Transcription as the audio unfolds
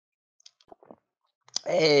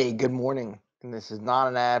Hey, good morning. And this is not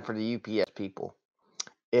an ad for the UPS people.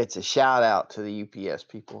 It's a shout out to the UPS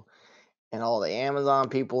people and all the Amazon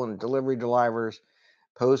people and delivery drivers,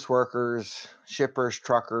 post workers, shippers,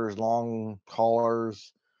 truckers, long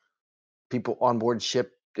haulers, people on board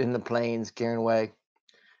ship in the planes carrying away.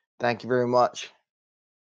 Thank you very much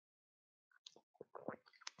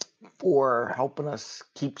for helping us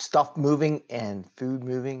keep stuff moving and food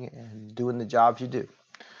moving and doing the jobs you do.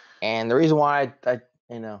 And the reason why I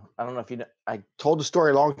don't know if you know, I told the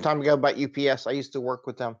story a long time ago about UPS. I used to work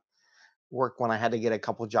with them, work when I had to get a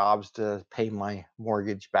couple jobs to pay my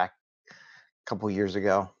mortgage back a couple years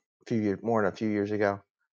ago, more than a few years ago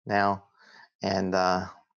now. And,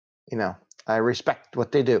 you know, I respect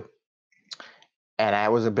what they do. And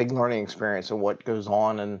that was a big learning experience of what goes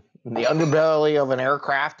on in the underbelly of an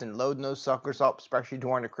aircraft and loading those suckers up, especially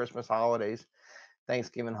during the Christmas holidays,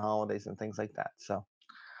 Thanksgiving holidays, and things like that. So,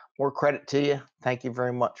 more credit to you. Thank you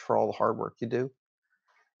very much for all the hard work you do.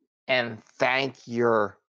 And thank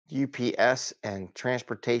your UPS and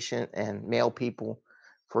transportation and mail people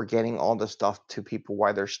for getting all the stuff to people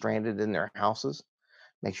while they're stranded in their houses.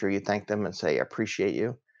 Make sure you thank them and say, I appreciate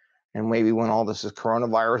you. And maybe when all this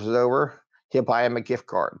coronavirus is over, you buy them a gift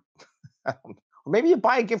card. Or maybe you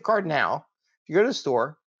buy a gift card now. If you go to the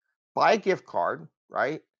store, buy a gift card,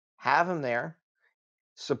 right? Have them there.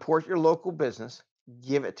 Support your local business.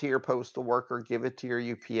 Give it to your postal worker. Give it to your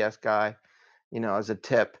UPS guy, as a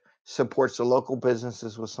tip. Supports the local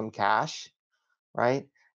businesses with some cash, right?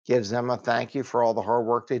 Gives them a thank you for all the hard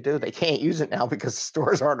work they do. They can't use it now because the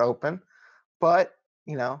stores aren't open, but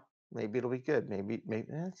maybe it'll be good. Maybe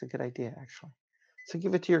that's a good idea actually. So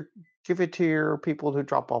give it to your people who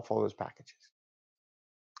drop off all those packages.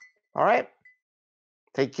 All right.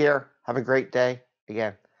 Take care. Have a great day.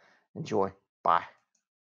 Again, enjoy. Bye.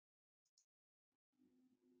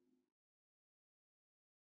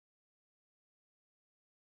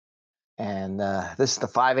 And this is the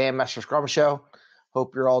 5 a.m. Mester Scrum Show.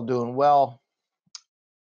 Hope you're all doing well.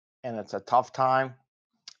 And it's a tough time.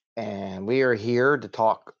 And we are here to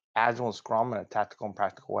talk Agile and Scrum in a tactical and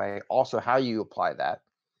practical way. Also, how you apply that,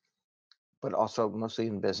 but also mostly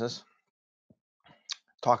in business.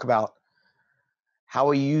 Talk about how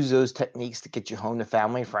we use those techniques to get you home to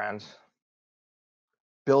family and friends,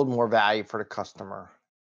 build more value for the customer,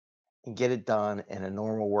 and get it done in a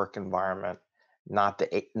normal work environment, not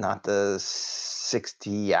the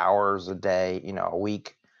 60 hours a day, a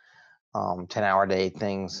week, 10-hour day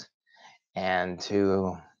things, and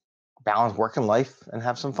to balance work and life and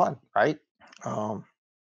have some fun, right?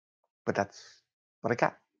 But that's what I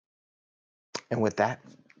got. And with that,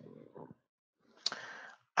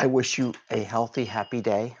 I wish you a healthy, happy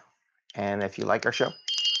day. And if you like our show,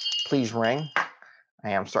 please ring. I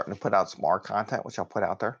am starting to put out some more content, which I'll put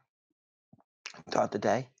out there throughout the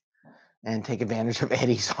day. And take advantage of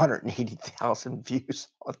Eddie's 180,000 views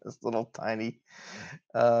on this little tiny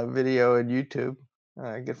video on YouTube.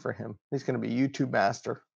 Good for him. He's going to be YouTube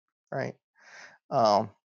master, right?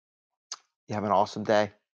 Um, you have an awesome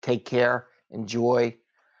day. Take care. Enjoy.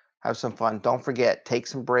 Have some fun. Don't forget, take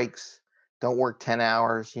some breaks. Don't work 10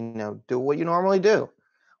 hours. Do what you normally do.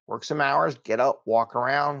 Work some hours, get up, walk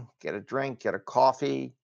around, get a drink, get a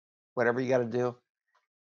coffee, whatever you got to do.